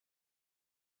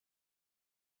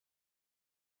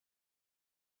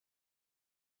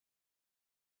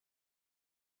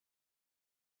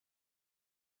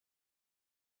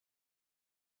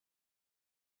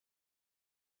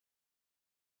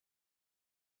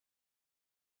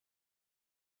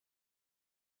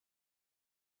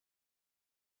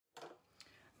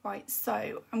Right,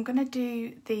 so I'm going to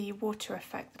do the water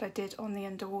effect that I did on the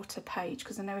underwater page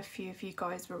because I know a few of you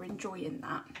guys were enjoying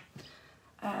that.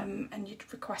 And you'd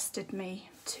requested me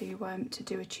to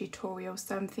do a tutorial,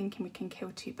 so I'm thinking we can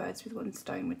kill two birds with one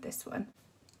stone with this one.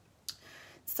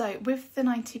 So with the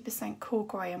 90% cool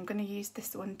grey, I'm going to use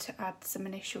this one to add some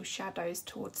initial shadows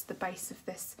towards the base of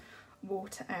this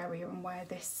water area and where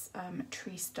this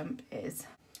tree stump is.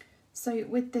 So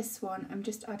with this one, I'm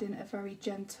just adding a very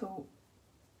gentle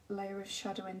layer of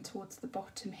shadow in towards the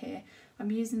bottom here. I'm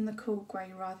using the cool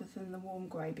grey rather than the warm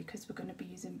grey because we're going to be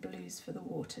using blues for the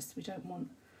water, so we don't want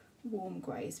warm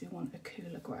greys, we want a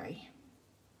cooler grey.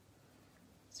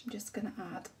 So I'm just going to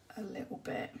add a little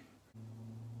bit.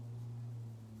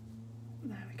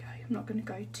 There we go. I'm not going to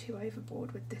go too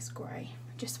overboard with this grey.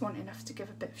 I just want enough to give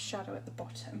a bit of shadow at the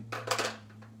bottom.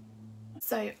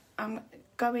 So I'm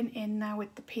going in now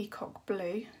with the peacock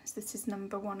blue. So this is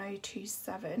number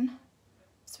 1027.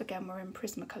 So again, we're in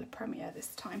Prismacolor Premier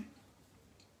this time.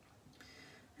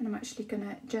 And I'm actually going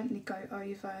to gently go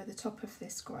over the top of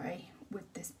this grey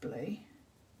with this blue.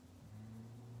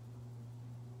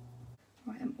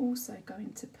 Right, I'm also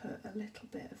going to put a little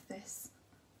bit of this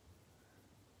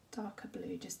darker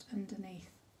blue just underneath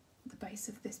the base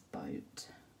of this boat.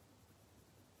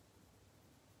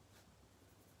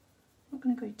 I'm not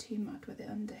going to go too mad with it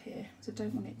under here, so I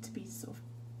don't want it to be sort of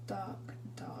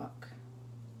dark.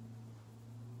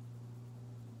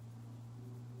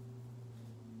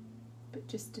 But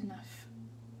just enough.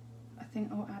 I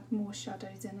think I'll add more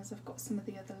shadows in as I've got some of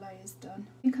the other layers done.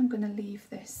 I think I'm going to leave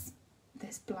this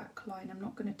black line. I'm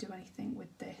not going to do anything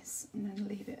with this. I'm going to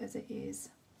leave it as it is.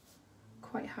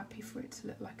 Quite happy for it to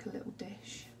look like a little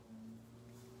dish.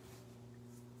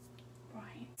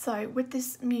 Right. So with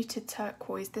this muted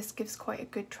turquoise, this gives quite a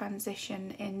good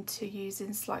transition into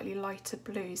using slightly lighter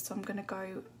blues. So I'm going to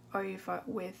go over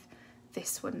with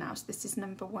this one now. So this is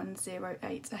number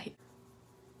 1088.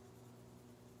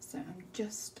 So I'm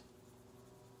just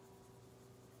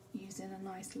using a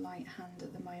nice light hand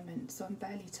at the moment, so I'm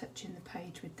barely touching the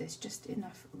page with this, just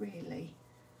enough really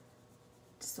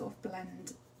to sort of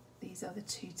blend these other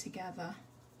two together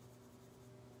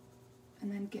and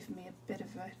then give me a bit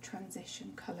of a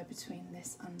transition colour between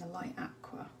this and the light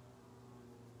aqua.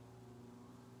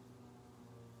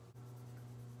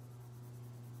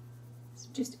 So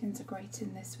just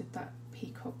integrating this with that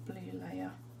peacock blue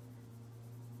layer.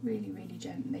 Really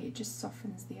gently. It just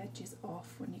softens the edges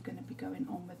off when you're going to be going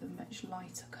on with a much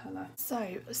lighter colour.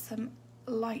 So some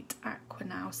light aqua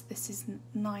now. So this is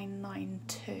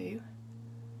 992.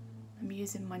 I'm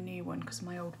using my new one because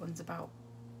my old one's about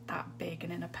that big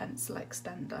and in a pencil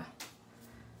extender.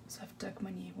 So I've dug my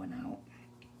new one out.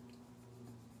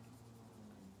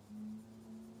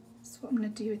 So what I'm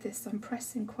going to do with this, I'm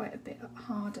pressing quite a bit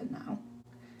harder now.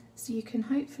 So you can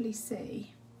hopefully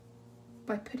see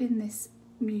by putting this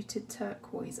muted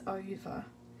turquoise over,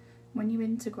 when you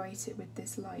integrate it with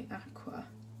this light aqua,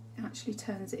 it actually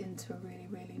turns it into a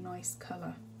really nice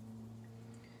colour.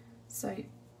 So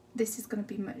this is going to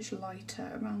be much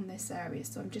lighter around this area,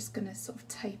 so I'm just going to sort of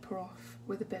taper off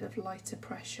with a bit of lighter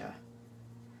pressure,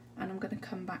 and I'm going to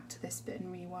come back to this bit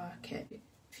and rework it.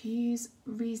 If you use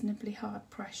reasonably hard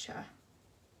pressure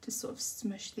to sort of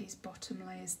smush these bottom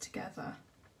layers together.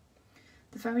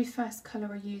 The very first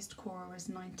colour I used, Cora, was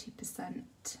 90%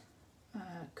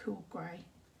 cool grey.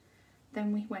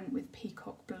 Then we went with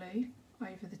peacock blue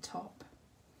over the top,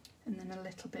 and then a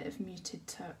little bit of muted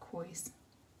turquoise.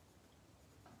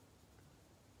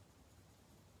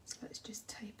 So let's just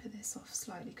taper this off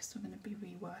slightly because we're going to be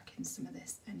reworking some of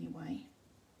this anyway.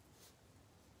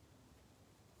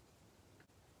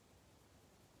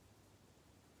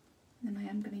 And then I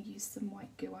am going to use some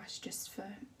white gouache just for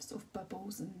sort of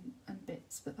bubbles and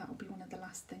bits, but that will be one of the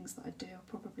last things that I do. I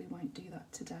probably won't do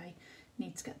that today.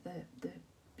 Need to get the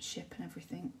ship and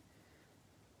everything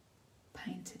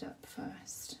painted up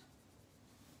first.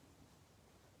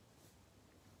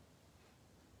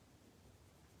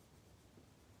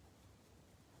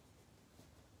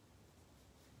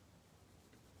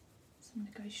 So I'm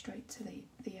going to go straight to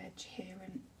the edge here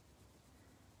and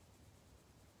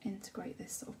integrate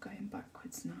this sort of going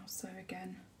backwards now. So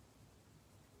again,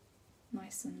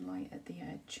 nice and light at the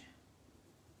edge,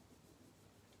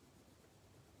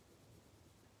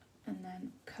 and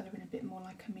then colouring a bit more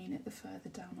like I mean it the further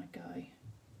down I go.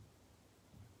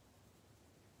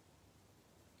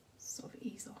 Sort of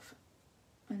ease off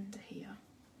under here.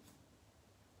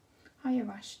 Hiya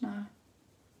Ashna,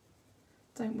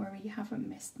 don't worry, you haven't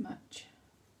missed much.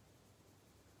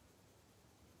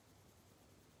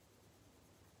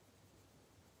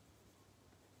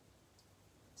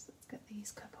 Get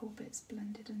these couple bits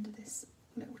blended under this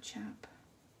little chap.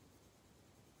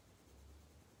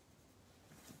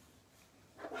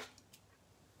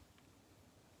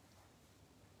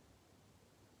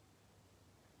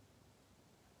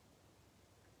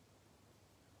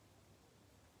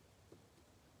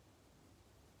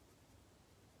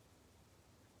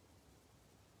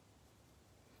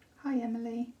 Hi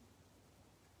Emily.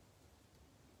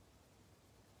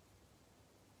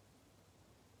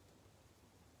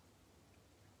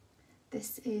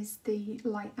 This is the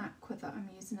light aqua that I'm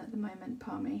using at the moment,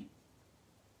 Palmy.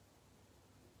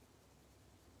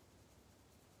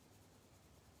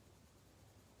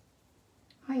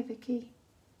 Hi Vicky.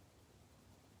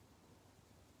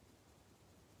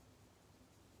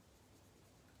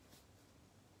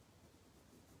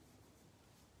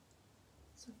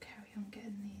 So carry on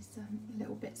getting these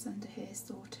little bits under here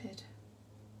sorted.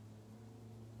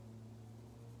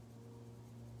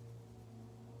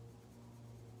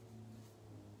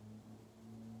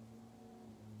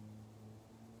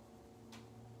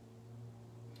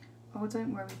 Oh,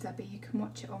 don't worry Debbie, you can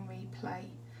watch it on replay.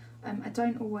 I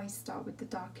don't always start with the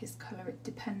darkest colour, it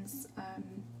depends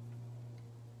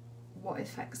what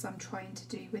effects I'm trying to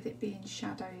do. With it being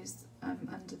shadows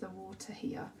under the water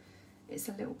here, it's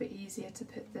a little bit easier to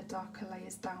put the darker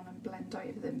layers down and blend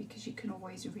over them because you can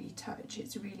always retouch.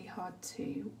 It's really hard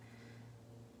to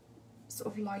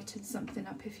sort of lighten something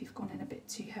up if you've gone in a bit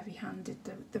too heavy-handed,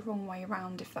 the wrong way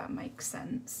around, if that makes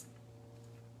sense.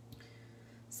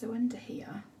 So under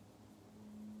here,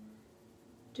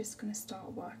 just going to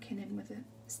start working in with it,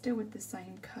 still with the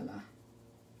same colour.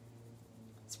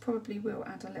 This probably will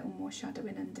add a little more shadow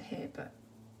in under here, but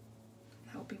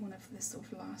that'll be one of the sort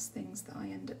of last things that I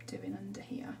end up doing under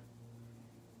here.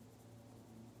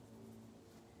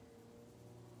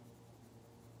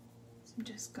 So I'm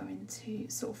just going to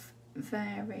sort of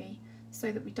vary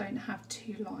so that we don't have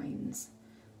two lines.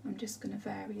 I'm just going to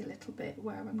vary a little bit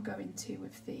where I'm going to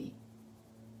with the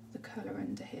colour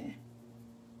under here.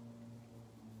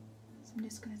 So I'm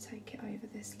just going to take it over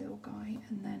this little guy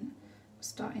and then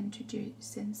start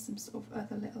introducing some sort of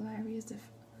other little areas of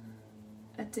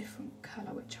a different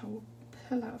colour, which I will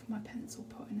pull out of my pencil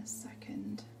pot in a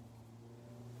second.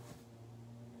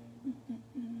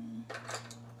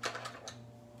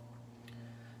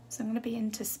 So I'm going to be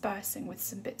interspersing with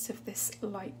some bits of this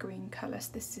light green colour. So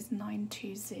this is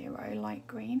 920 light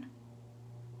green.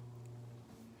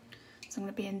 So I'm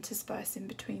going to be interspersing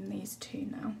between these two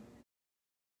now.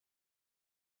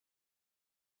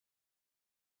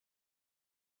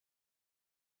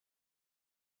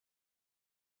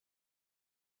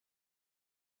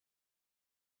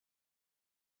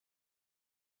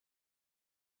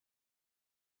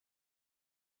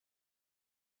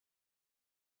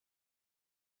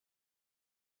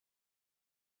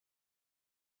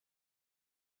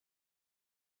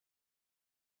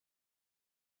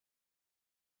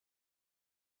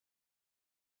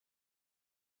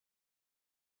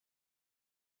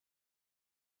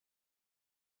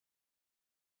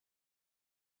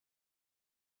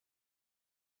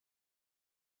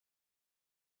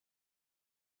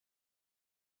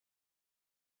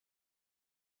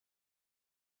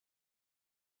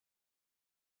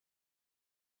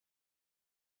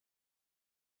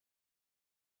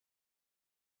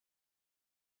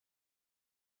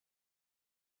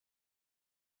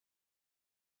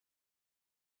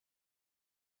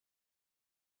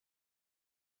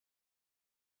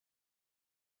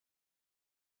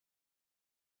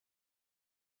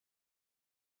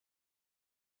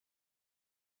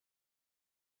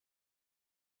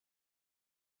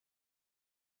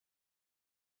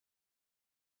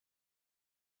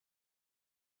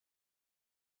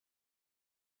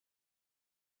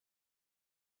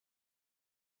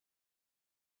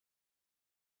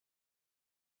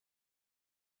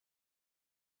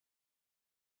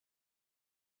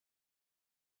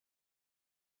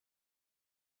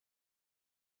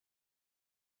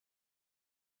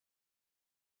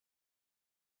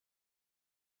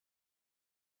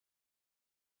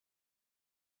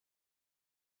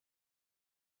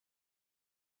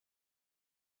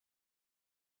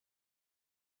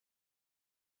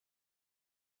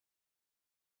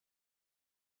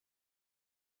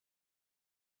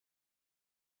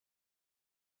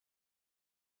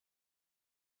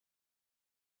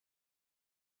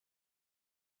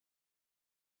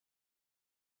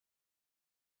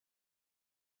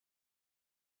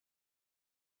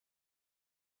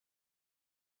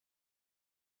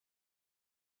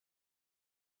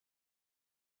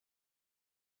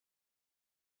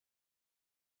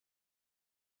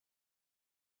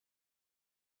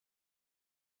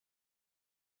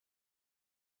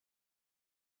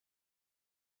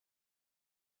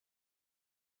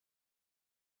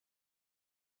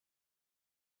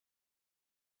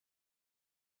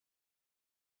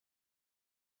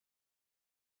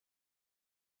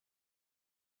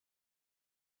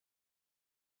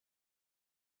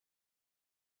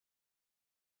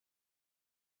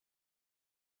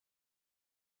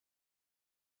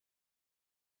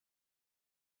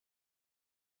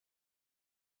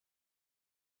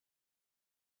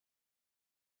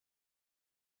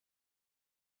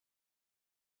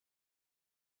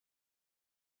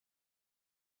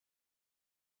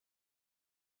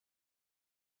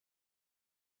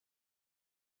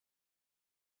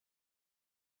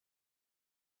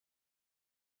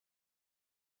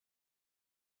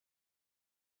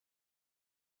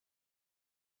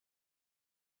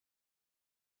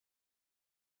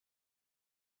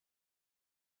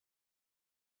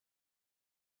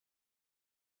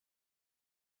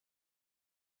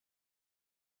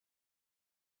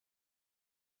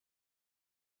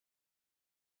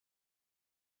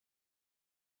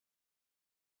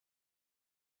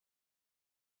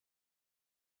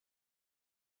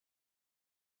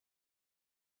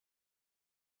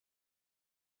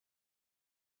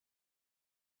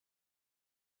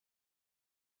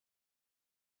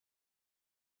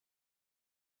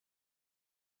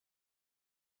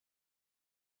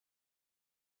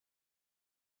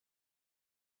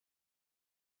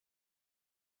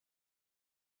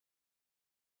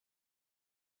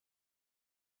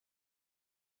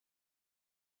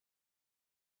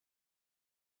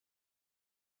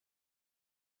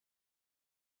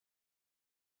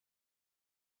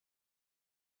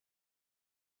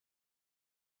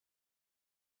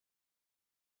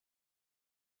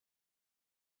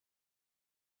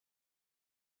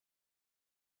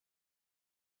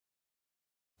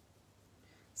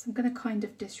 So I'm going to kind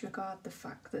of disregard the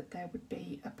fact that there would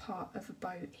be a part of a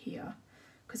boat here,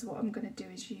 because what I'm going to do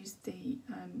is use the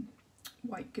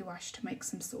white gouache to make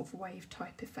some sort of wave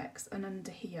type effects, and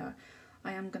under here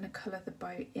I am going to colour the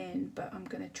boat in, but I'm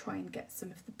going to try and get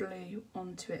some of the blue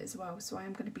onto it as well. So I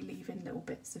am going to be leaving little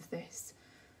bits of this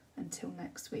until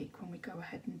next week when we go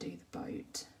ahead and do the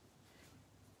boat.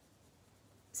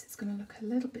 So it's going to look a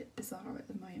little bit bizarre at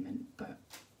the moment, but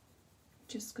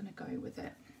just going to go with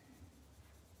it.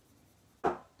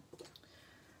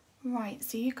 Right,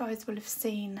 so you guys will have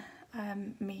seen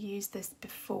me use this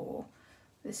before.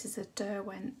 This is a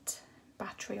Derwent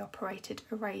battery operated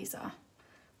eraser,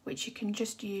 which you can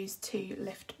just use to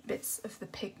lift bits of the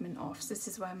pigment off. So this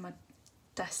is where my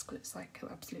desk looks like an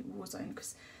absolute war zone,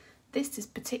 because this is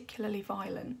particularly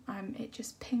violent. It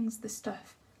just pings the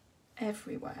stuff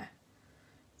everywhere.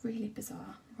 Really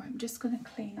bizarre. Right, I'm just going to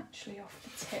clean actually off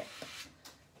the tip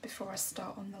before I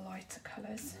start on the lighter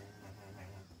colours.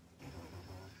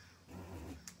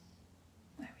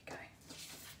 There we go.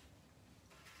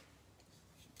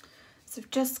 So I've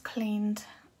just cleaned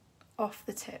off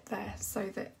the tip there, so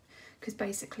that, because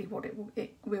basically what it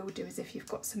will do is, if you've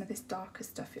got some of this darker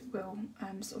stuff, it will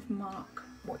sort of mark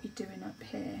what you're doing up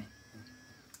here.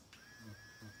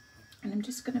 And I'm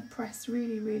just going to press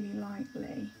really, really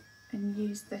lightly and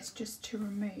use this just to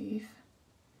remove.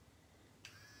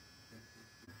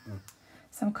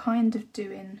 So I'm kind of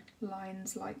doing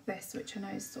lines like this, which I know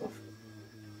is sort of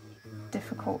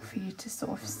difficult for you to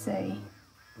sort of see.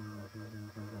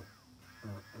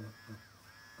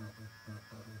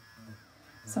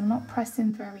 So I'm not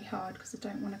pressing very hard because I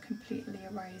don't want to completely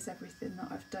erase everything that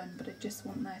I've done, but I just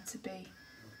want there to be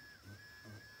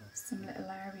some little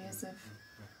areas of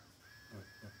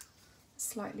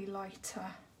slightly lighter.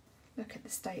 Look at the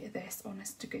state of this,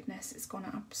 honest to goodness, it's gone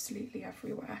absolutely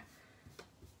everywhere.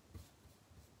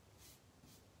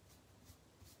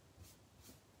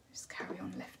 Just carry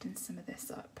on lifting some of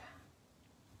this up.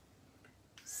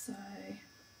 So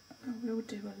I will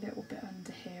do a little bit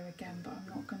under here again, but I'm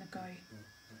not going to go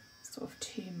sort of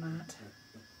too mad.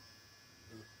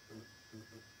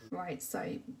 Right,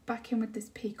 so back in with this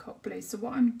peacock blue. So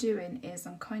what I'm doing is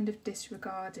I'm kind of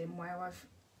disregarding where I've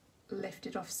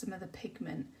lifted off some of the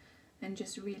pigment, and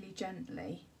just really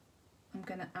gently I'm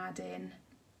going to add in,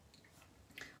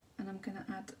 and I'm going to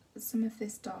add some of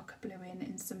this darker blue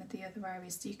in some of the other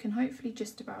areas, so you can hopefully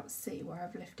just about see where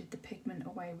I've lifted the pigment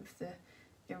away with the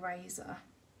eraser.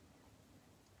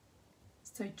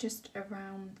 So just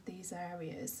around these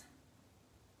areas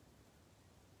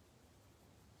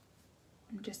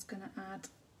I'm just going to add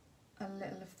a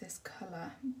little of this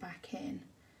colour back in,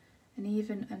 and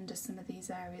even under some of these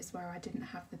areas where I didn't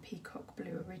have the peacock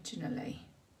blue originally,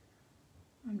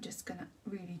 I'm just going to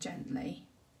really gently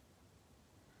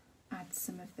add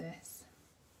some of this.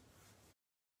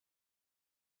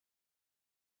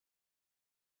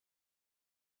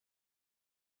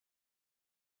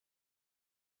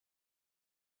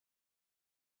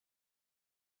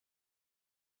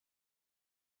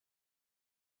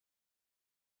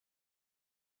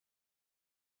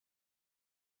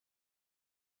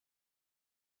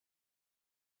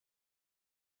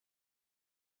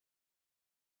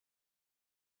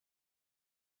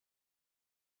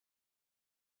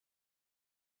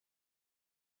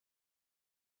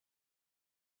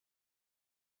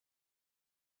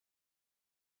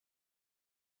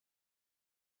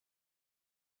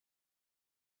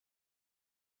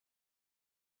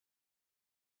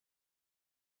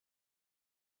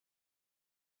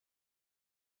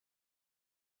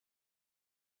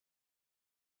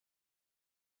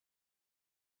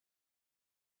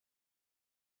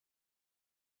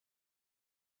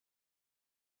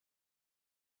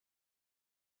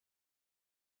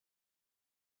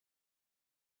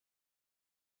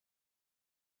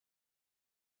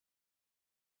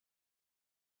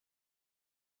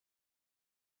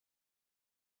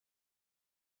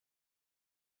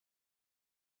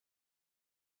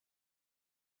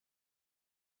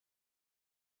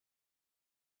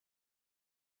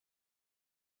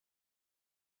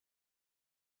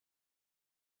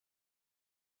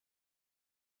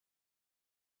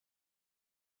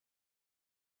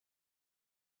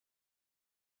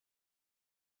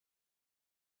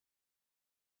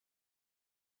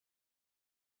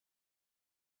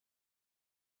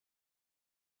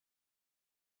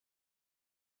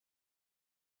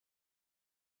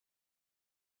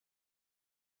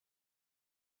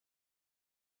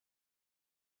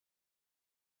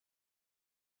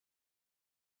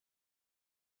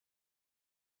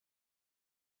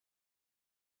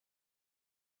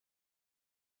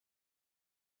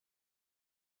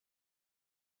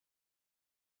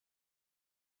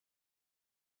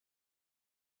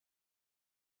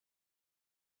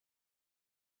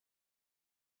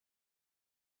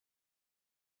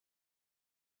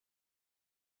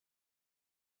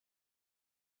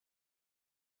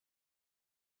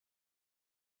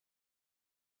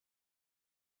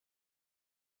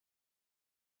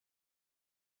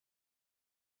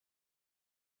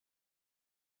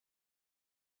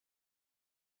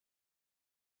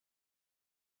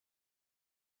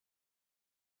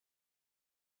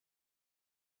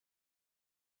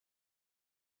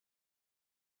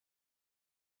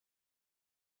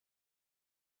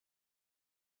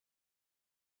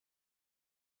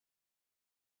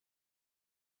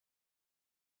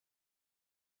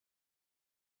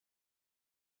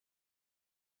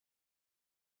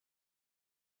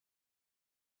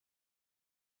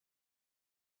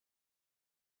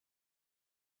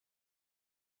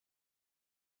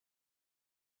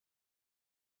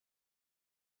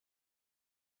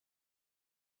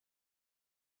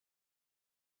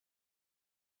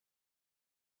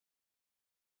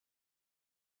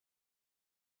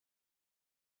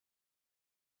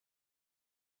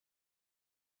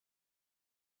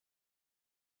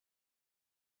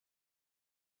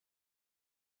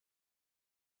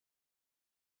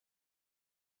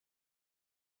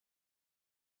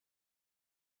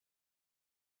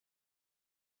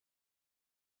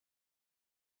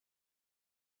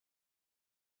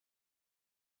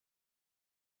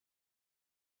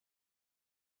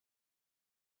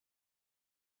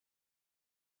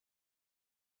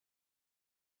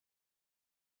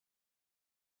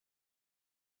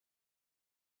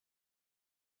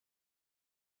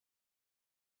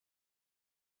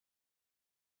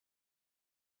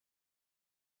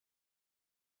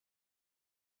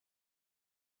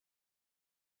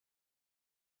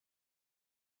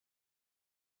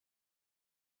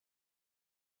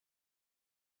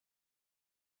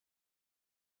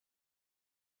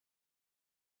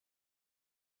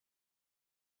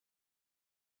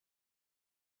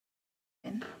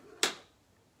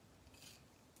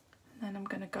 then I'm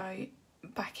going to go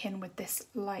back in with this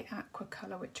light aqua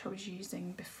colour which I was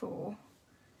using before.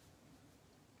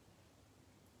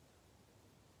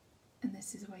 And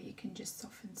this is where you can just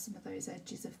soften some of those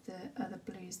edges of the other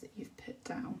blues that you've put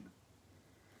down.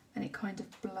 And it kind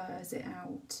of blurs it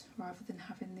out rather than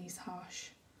having these harsh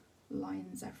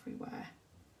lines everywhere.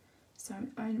 So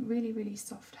I'm really, really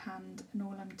soft hand, and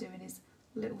all I'm doing is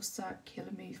little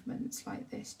circular movements like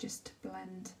this just to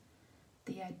blend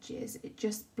the edges. It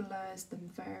just blurs them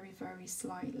very, very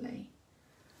slightly.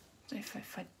 So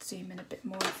if I zoom in a bit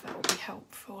more, if that will be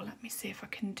helpful. Let me see if I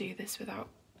can do this without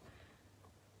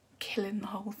killing the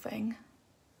whole thing.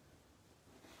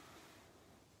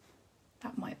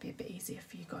 That might be a bit easier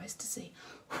for you guys to see.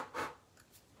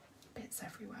 Bits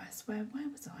everywhere. So where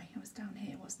was I? I was down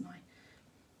here, wasn't I?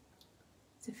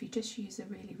 So if you just use a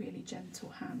really, really gentle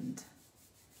hand,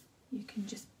 you can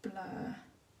just blur.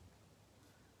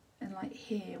 And like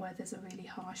here, where there's a really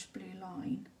harsh blue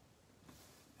line,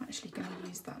 I'm actually going to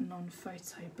use that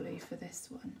non-photo blue for this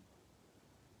one.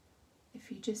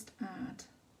 If you just add...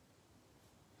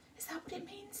 Is that what it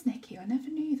means, Nikki? I never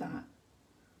knew that.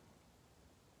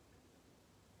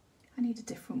 I need a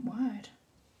different word.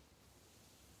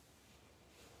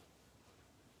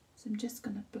 So I'm just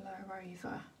going to blur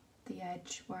over the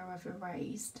edge where I've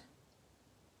erased.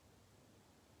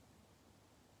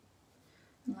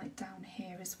 And like down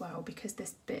here as well, because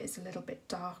this bit is a little bit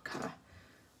darker,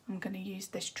 I'm going to use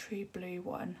this true blue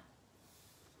one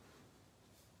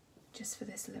just for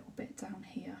this little bit down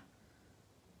here.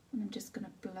 And I'm just going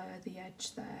to blur the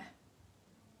edge there.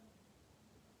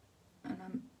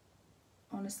 And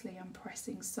honestly, I'm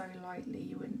pressing so lightly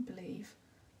you wouldn't believe,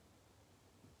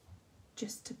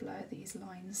 just to blur these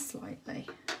lines slightly.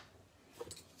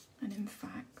 And in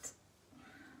fact,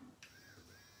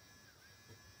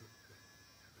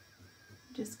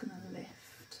 I'm just going to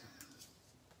lift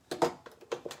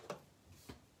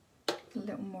a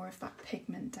little more of that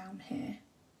pigment down here.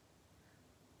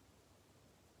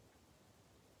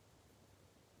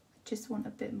 I just want a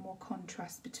bit more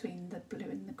contrast between the blue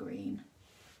and the green.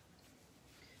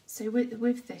 So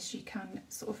with this you can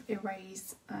sort of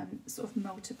erase sort of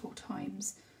multiple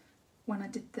times. When I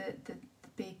did the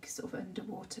big sort of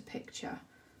underwater picture,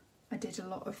 I did a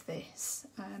lot of this,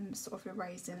 sort of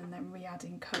erasing and then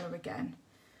re-adding colour again,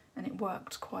 and it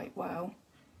worked quite well.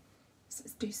 So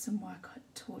let's do some work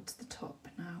towards the top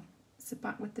now. So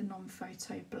back with the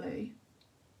non-photo blue.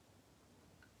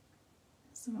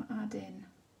 So I'll add in...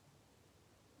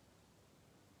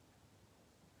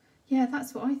 Yeah,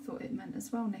 that's what I thought it meant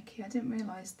as well, Nikki. I didn't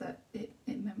realise that it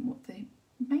meant what the...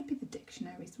 Maybe the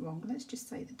dictionary's wrong. Let's just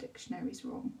say the dictionary's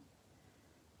wrong.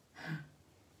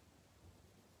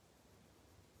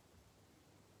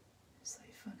 So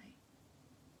funny.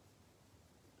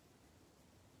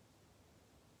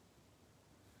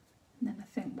 And then I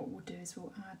think what we'll do is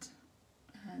we'll add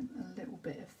a little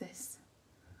bit of this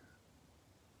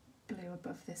blue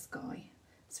above this guy.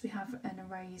 So we have an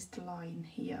erased line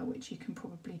here, which you can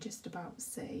probably just about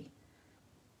see.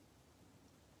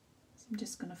 So I'm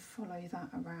just going to follow that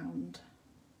around.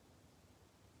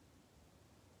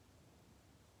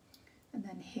 And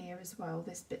then here as well,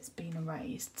 this bit's been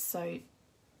erased. So I'm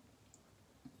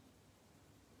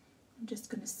just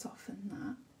going to soften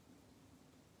that.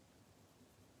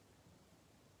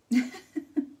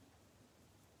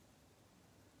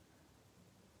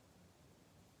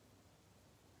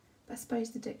 I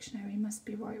suppose the dictionary must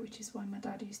be right, which is why my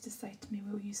dad used to say to me,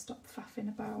 will you stop faffing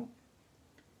about?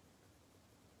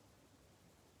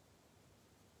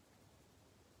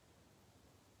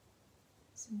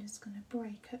 So I'm just going to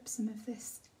break up some of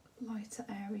this lighter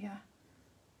area,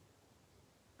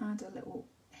 add a little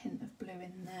hint of blue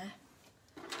in there,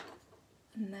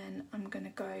 and then I'm going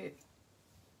to go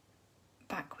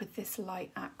back with this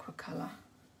light aqua colour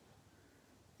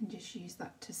and just use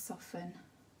that to soften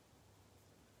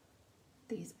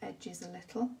these edges a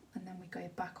little, and then we go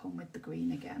back on with the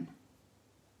green again.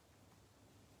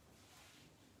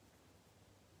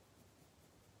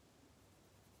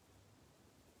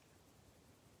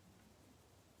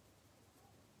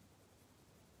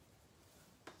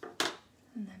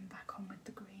 And then back on with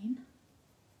the green.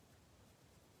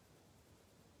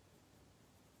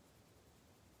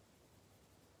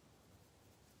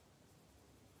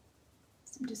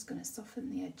 I'm just going to soften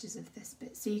the edges of this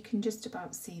bit, so you can just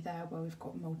about see there where we've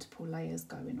got multiple layers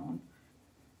going on.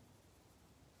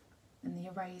 And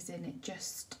the erasing, it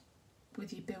just,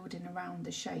 with you building around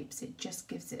the shapes, it just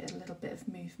gives it a little bit of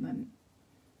movement.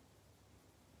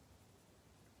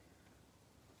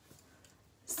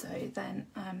 So then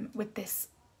with this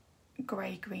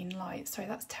grey-green light, sorry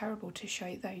that's terrible to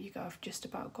show, there you go, I've just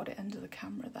about got it under the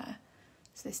camera there.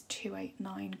 So this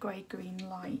 289 grey green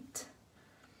light.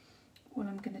 What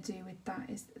I'm going to do with that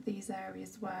is these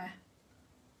areas where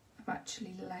I've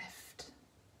actually left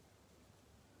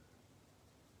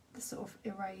the sort of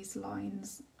erase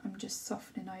lines, I'm just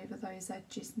softening over those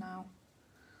edges now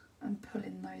and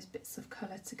pulling those bits of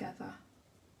colour together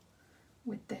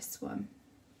with this one.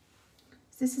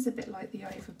 So this is a bit like the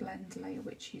overblend layer,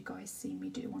 which you guys see me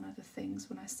do on other things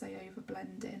when I say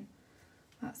overblending.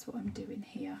 That's what I'm doing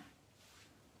here.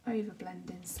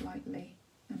 Overblending slightly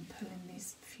and pulling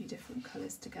these few different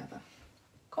colours together.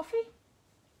 Coffee?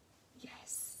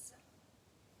 Yes.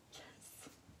 Yes.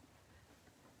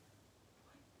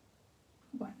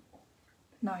 One.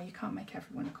 No, you can't make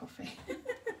everyone a coffee.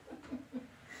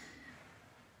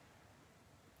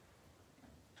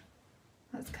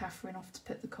 That's Catherine off to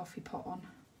put the coffee pot on.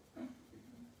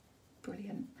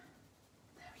 Brilliant.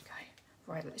 There we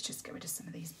go. Right, let's just get rid of some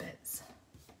of these bits.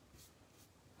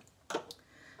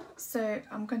 So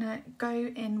I'm going to go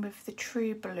in with the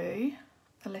True Blue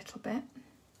a little bit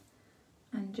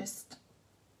and just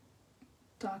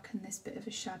darken this bit of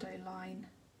a shadow line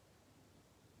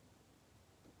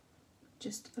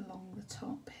just along the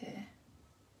top here.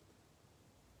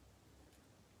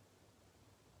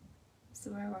 So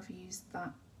where I've used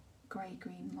that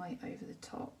grey-green light over the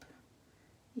top,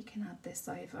 you can add this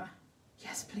over.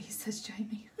 Yes, please, says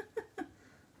Jamie.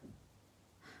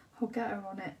 I'll get her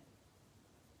on it.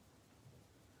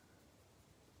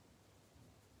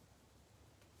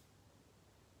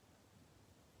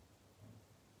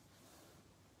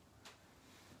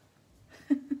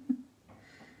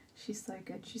 She's so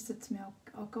good. She said to me,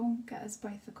 I'll go and get us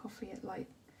both a coffee at like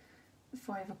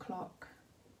 5 o'clock.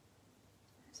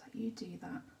 It's like, you do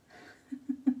that.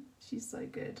 She's so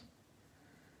good.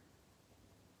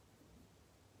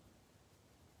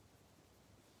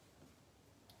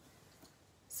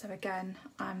 So again,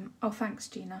 oh thanks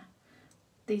Gina.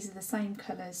 These are the same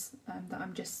colours that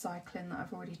I'm just cycling that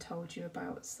I've already told you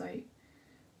about. So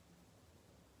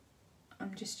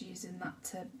I'm just using that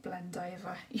to blend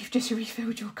over. You've just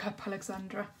refilled your cup,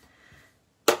 Alexandra.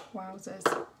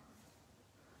 Wowzers.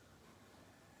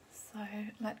 So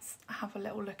let's have a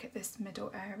little look at this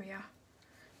middle area.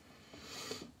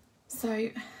 So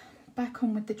back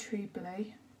on with the True Blue.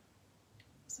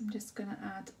 So I'm just going to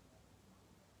add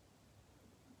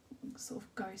sort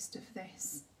of ghost of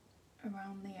this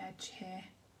around the edge here,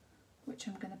 which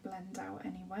I'm going to blend out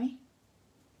anyway.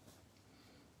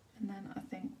 And then I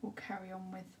think we'll carry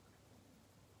on with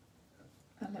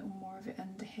a little more of it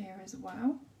under here as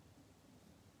well.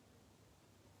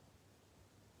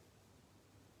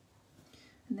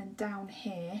 And then down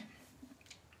here,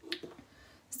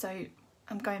 so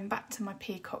I'm going back to my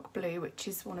peacock blue, which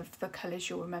is one of the colours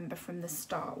you'll remember from the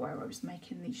start where I was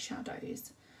making these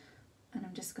shadows. And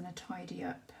I'm just going to tidy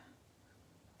up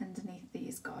underneath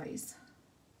these guys.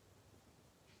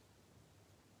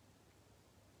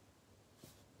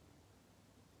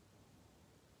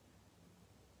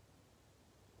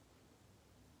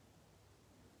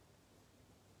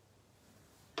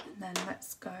 And then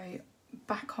let's go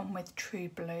back on with True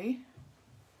Blue.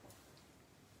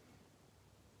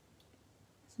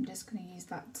 So I'm just going to use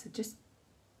that to just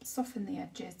soften the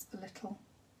edges a little.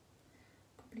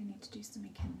 Probably need to do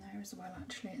something in there as well,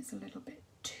 actually. It's a little bit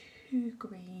too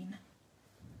green.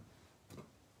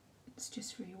 Let's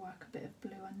just rework a bit of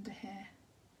blue under here,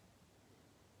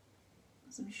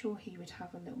 because I'm sure he would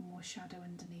have a little more shadow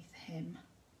underneath him.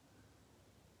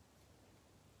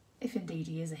 If indeed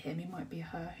he is a him, he might be a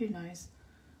her, who knows.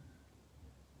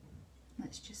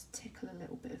 Let's just tickle a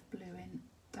little bit of blue in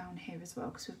down here as well,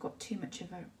 because we've got too much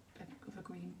of a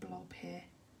green blob here.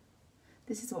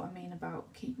 This is what I mean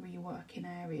about keep reworking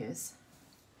areas.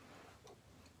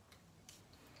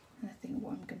 And I think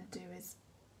what I'm going to do is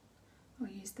I'll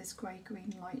use this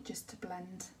grey-green light just to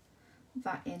blend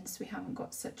that in so we haven't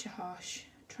got such a harsh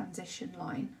transition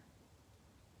line.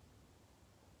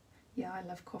 Yeah, I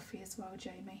love coffee as well,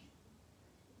 Jamie.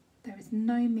 There is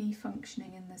no me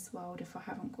functioning in this world if I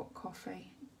haven't got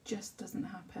coffee. It just doesn't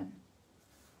happen.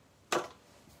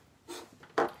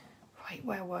 Right,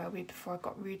 where were we before I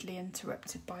got rudely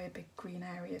interrupted by a big green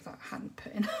area that I hadn't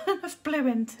put enough blue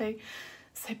into?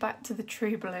 So back to the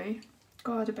True Blue.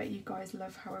 God, I bet you guys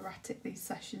love how erratic these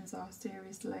sessions are,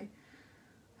 seriously.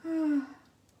 I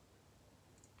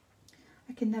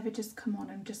can never just come on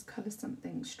and just colour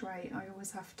something straight. I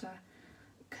always have to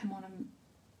come on and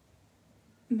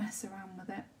mess around with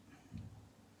it.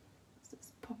 So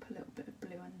let's pop a little bit of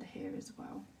blue under here as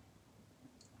well.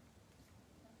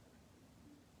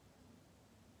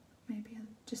 Maybe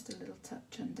just a little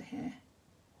touch under here.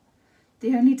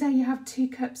 The only day you have 2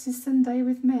 cups is Sunday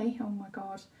with me. Oh my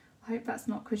God, I hope that's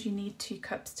not because you need 2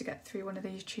 cups to get through one of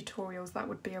these tutorials. That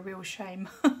would be a real shame.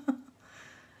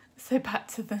 So back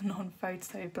to the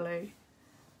non-photo blue.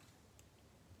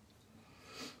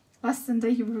 Last Sunday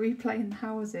you were replaying the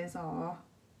houses. Oh,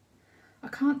 I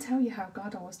can't tell you how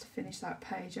glad I was to finish that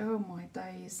page. Oh my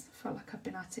days. Felt like I've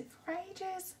been at it for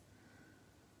ages.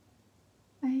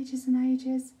 Ages and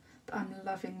ages. But I'm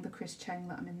loving the Chris Cheng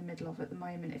that I'm in the middle of at the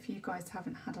moment. If you guys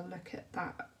haven't had a look at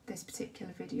this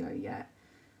particular video yet,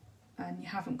 and you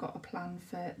haven't got a plan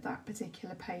for that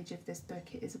particular page of this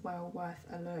book, it is well worth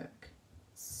a look.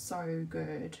 So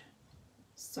good.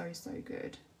 So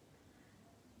good.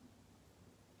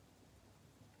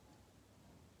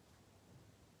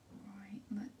 Right,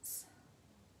 let's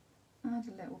add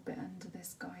a little bit under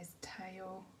this guy's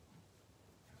tail.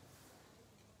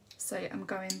 So I'm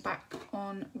going back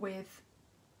on with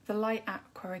the light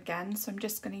aqua again, so I'm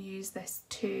just going to use this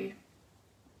to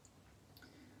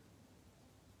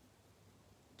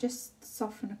just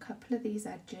soften a couple of these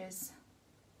edges.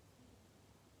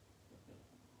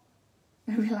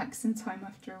 A relaxing time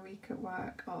after a week at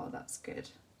work. Oh, that's good.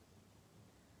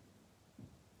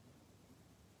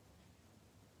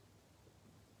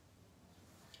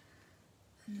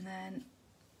 And then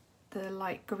the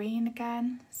light green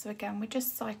again. So again, we're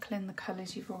just cycling the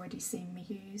colours you've already seen me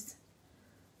use.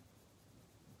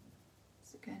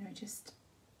 So again, we just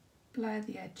blur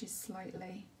the edges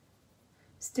slightly.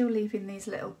 Still leaving these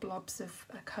little blobs of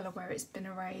a colour where it's been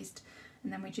erased,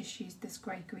 and then we just use this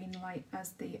grey-green light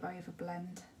as the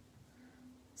overblend.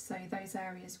 So those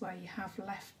areas where you have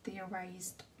left the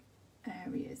erased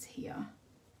areas here,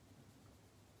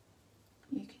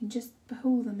 you can just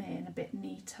pull them in a bit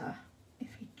neater if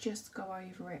you just go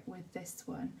over it with this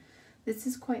one. This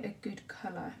is quite a good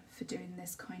colour for doing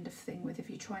this kind of thing with, if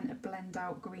you're trying to blend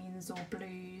out greens or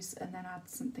blues and then add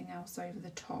something else over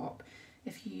the top.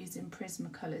 If you're using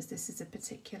Prismacolors, this is a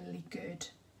particularly good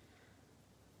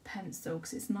pencil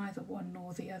because it's neither one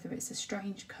nor the other. It's a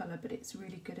strange colour, but it's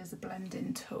really good as a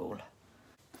blending tool.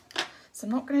 So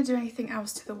I'm not going to do anything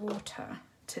else to the water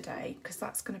today because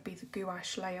that's going to be the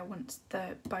gouache layer once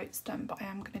the boat's done, but I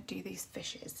am going to do these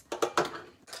fishes.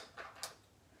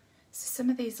 So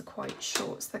some of these are quite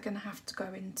short, so they're going to have to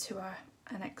go into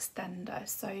an extender.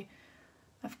 So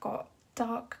I've got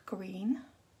dark green.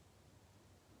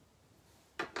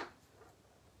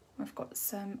 I've got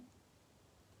some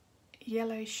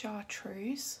yellow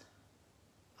chartreuse.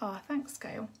 Ah, oh, thanks,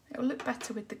 Gail. It'll look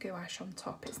better with the gouache on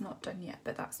top. It's not done yet,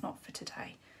 but that's not for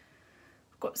today.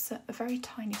 I've got a very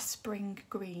tiny spring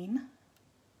green.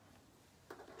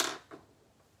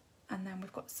 And then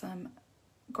we've got some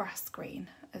grass green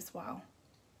as well.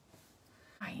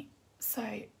 Right,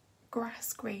 so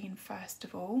grass green first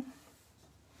of all.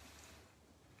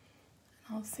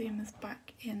 I'll zoom this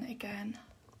back in again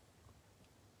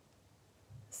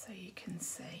so you can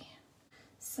see.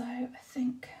 So I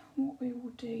think what we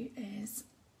will do is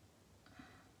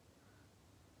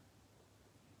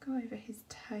go over his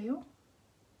tail.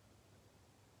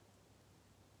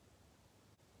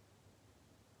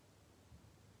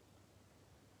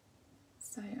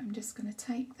 So I'm just going to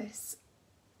take this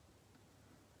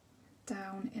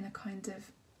down in a kind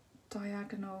of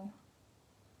diagonal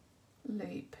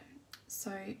loop.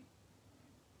 So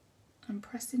I'm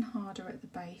pressing harder at the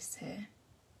base here.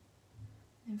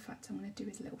 In fact, I'm going to do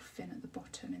his little fin at the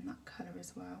bottom in that colour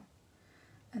as well.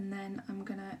 And then I'm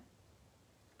going to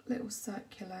little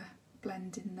circular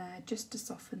blend in there just to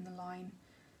soften the line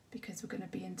because we're going to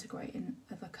be integrating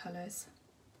other colours.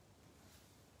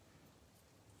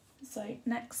 So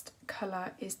next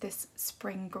colour is this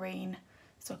spring green.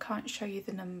 So I can't show you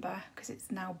the number because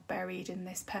it's now buried in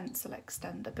this pencil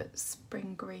extender, but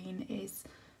spring green is,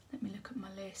 let me look at my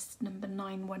list, number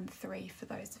 913 for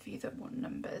those of you that want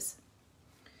numbers.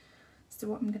 So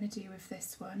what I'm going to do with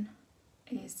this one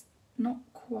is not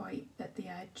quite at the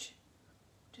edge,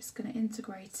 just going to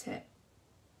integrate it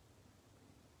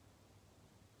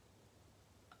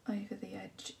over the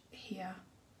edge here.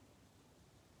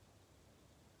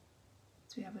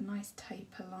 So we have a nice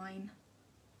taper line,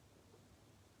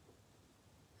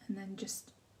 and then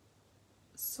just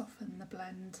soften the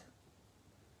blend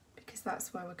because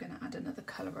that's where we're going to add another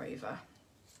colour over.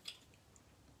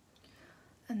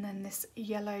 And then this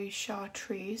yellow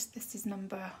chartreuse, this is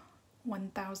number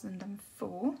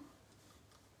 1004.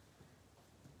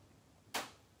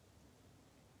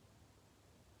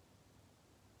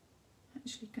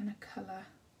 Actually going to colour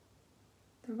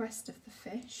the rest of the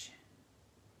fish.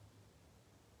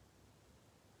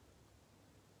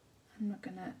 And we're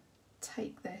going to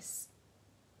take this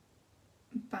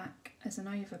back as an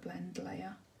overblend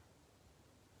layer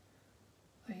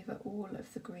over all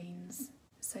of the greens.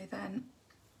 So then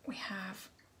we have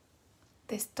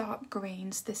this dark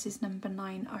greens. This is number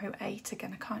 908.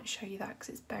 Again, I can't show you that because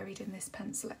it's buried in this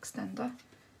pencil extender.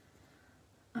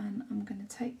 And I'm going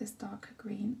to take this darker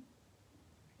green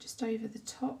just over the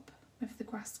top of the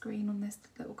grass green on this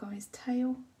little guy's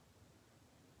tail,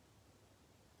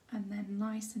 and then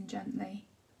nice and gently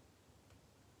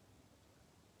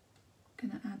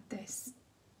going to add this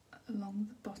along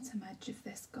the bottom edge of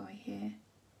this guy here.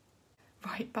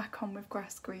 Right, back on with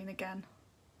grass green again.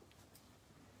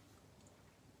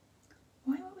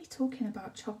 Why were we talking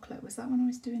about chocolate? Was that when I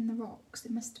was doing the rocks?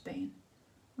 It must have been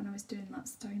when I was doing that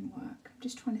stonework. I'm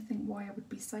just trying to think why I would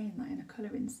be saying that in a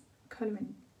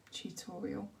colouring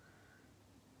tutorial.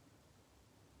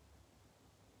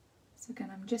 So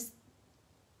again, I'm just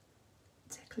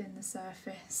tickling the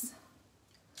surface,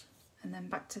 and then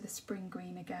back to the spring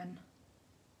green again,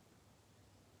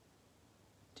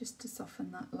 just to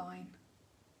soften that line.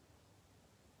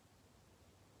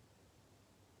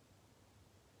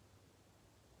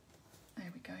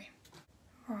 There we go.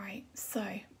 Right, so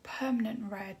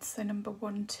permanent red, so number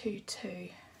 122.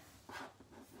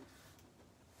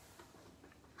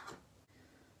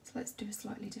 So let's do a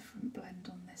slightly different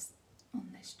blend on this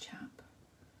chap.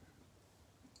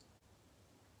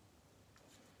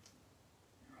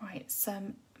 Right,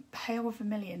 some pale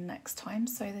vermilion next time,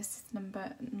 so this is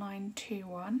number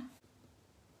 921.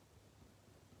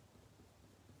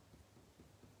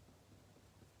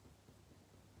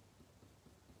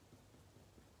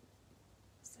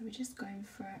 So we're just going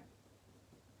for a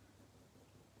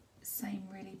same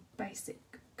really basic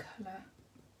colour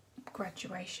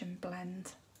graduation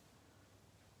blend.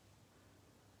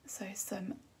 So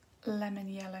some lemon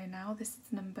yellow now, this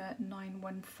is number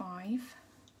 915.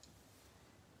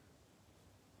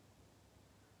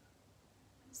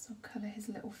 So I'll colour his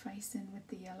little face in with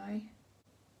the yellow.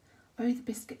 Oh, the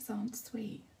biscuits aren't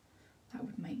sweet. That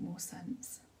would make more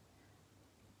sense.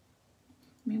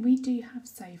 I mean, we do have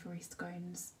savoury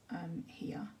scones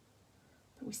here,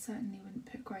 but we certainly wouldn't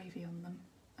put gravy on them.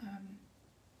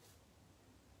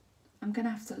 I'm going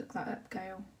to have to look that up,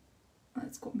 Gail.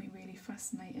 That's got me really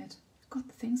fascinated. God,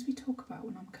 the things we talk about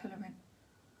when I'm colouring.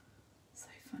 So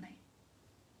funny.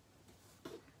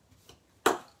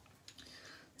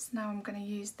 So now I'm going to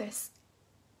use this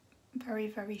very,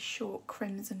 very short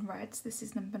crimson reds. This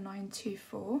is number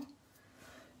 924.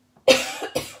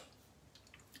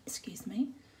 Excuse me.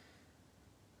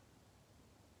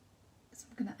 So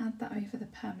I'm going to add that over the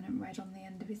permanent red on the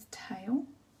end of his tail.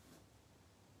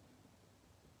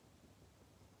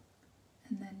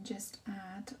 And then just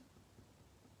add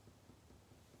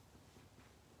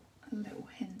a little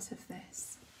hint of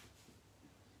this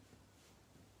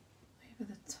over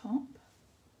the top.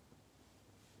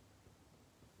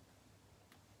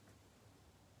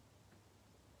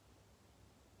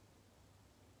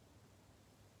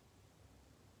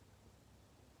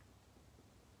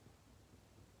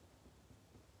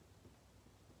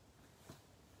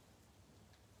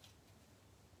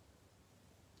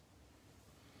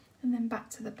 And then back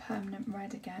to the permanent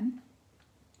red again.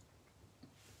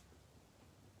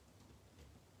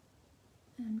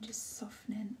 And I'm just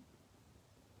softening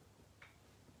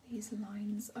these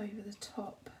lines over the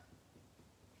top.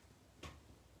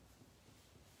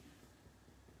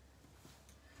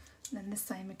 And then the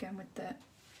same again with the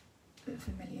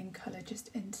vermilion colour just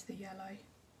into the yellow.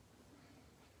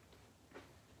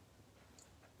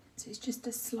 So it's just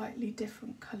a slightly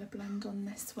different colour blend on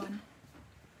this one.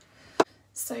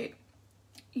 So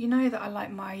you know that I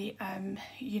like my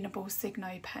Uniball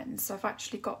Signo pens, so I've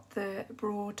actually got the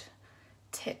broad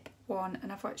tip one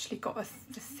and I've actually got the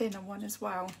thinner one as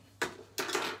well.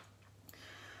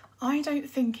 I don't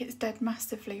think it's dead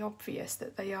massively obvious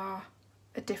that they are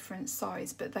a different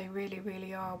size, but they really,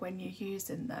 really are when you're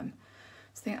using them.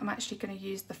 So I think I'm actually going to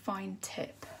use the fine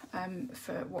tip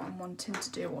for what I'm wanting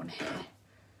to do on here.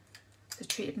 So I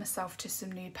treated myself to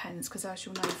some new pens because, as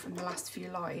you'll know from the last few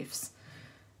lives,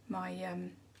 my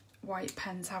white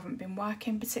pens haven't been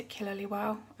working particularly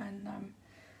well, and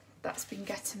that's been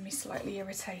getting me slightly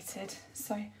irritated.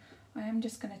 So I am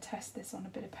just going to test this on a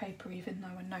bit of paper, even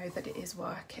though I know that it is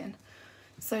working.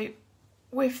 So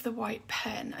with the white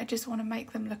pen, I just want to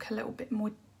make them look a little bit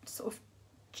more sort of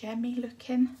gemmy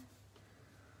looking.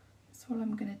 So all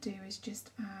I'm going to do is just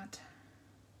add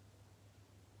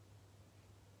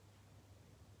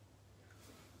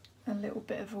a little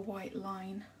bit of a white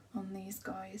line on these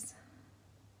guys.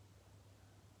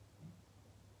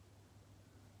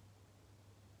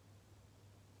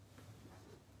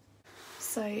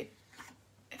 So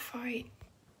if I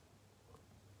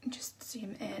just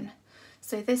zoom in,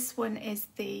 so this one is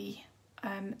the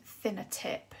thinner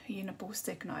tip Uniball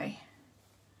Signo.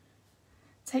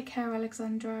 Take care,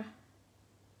 Alexandra.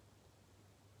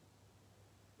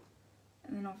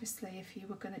 And then obviously if you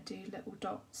were going to do little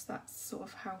dots, that's sort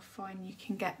of how fine you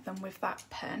can get them with that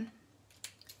pen.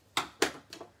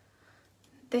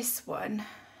 This one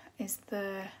is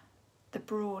the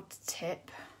broad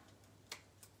tip,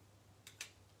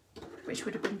 which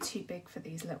would have been too big for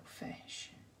these little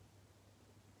fish.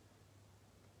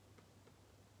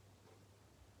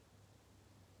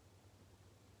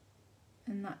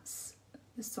 And that's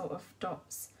the sort of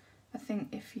dots. I think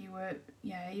if you were,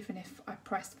 yeah, even if I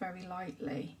pressed very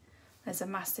lightly, there's a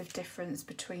massive difference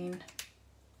between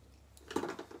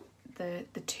the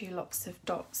two lots of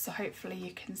dots. So hopefully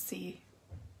you can see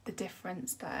the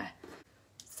difference there.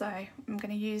 So I'm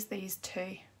going to use these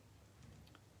two.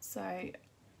 So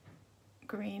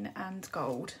green and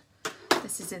gold.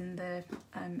 This is in the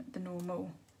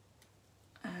normal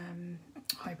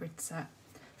hybrid set.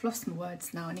 I've lost my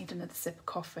words now. I need another sip of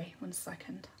coffee. 1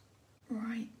 second.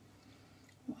 Right.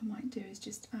 What I might do is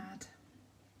just add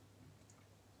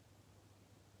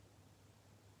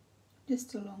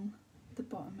just along the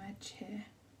bottom edge here.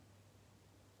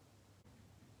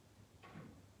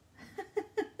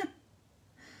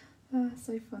 Oh,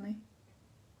 so funny.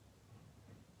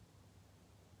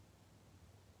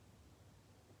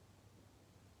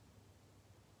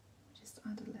 Just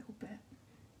add a little bit.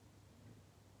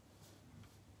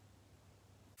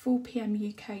 4 PM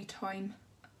UK time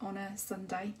on a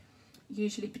Sunday,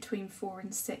 usually between 4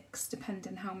 and 6,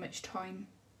 depending how much time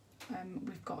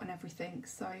we've got and everything.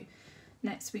 So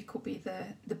next week will be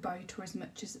the boat, or as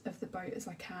much of the boat as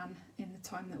I can in the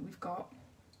time that we've got.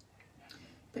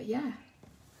 But yeah,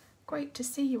 great to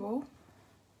see you all.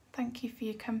 Thank you for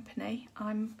your company.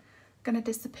 I'm going to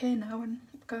disappear now and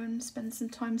go and spend some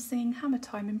time seeing Hammer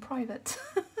Time in private.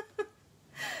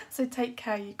 So take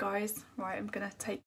care, you guys. Right, I'm going to take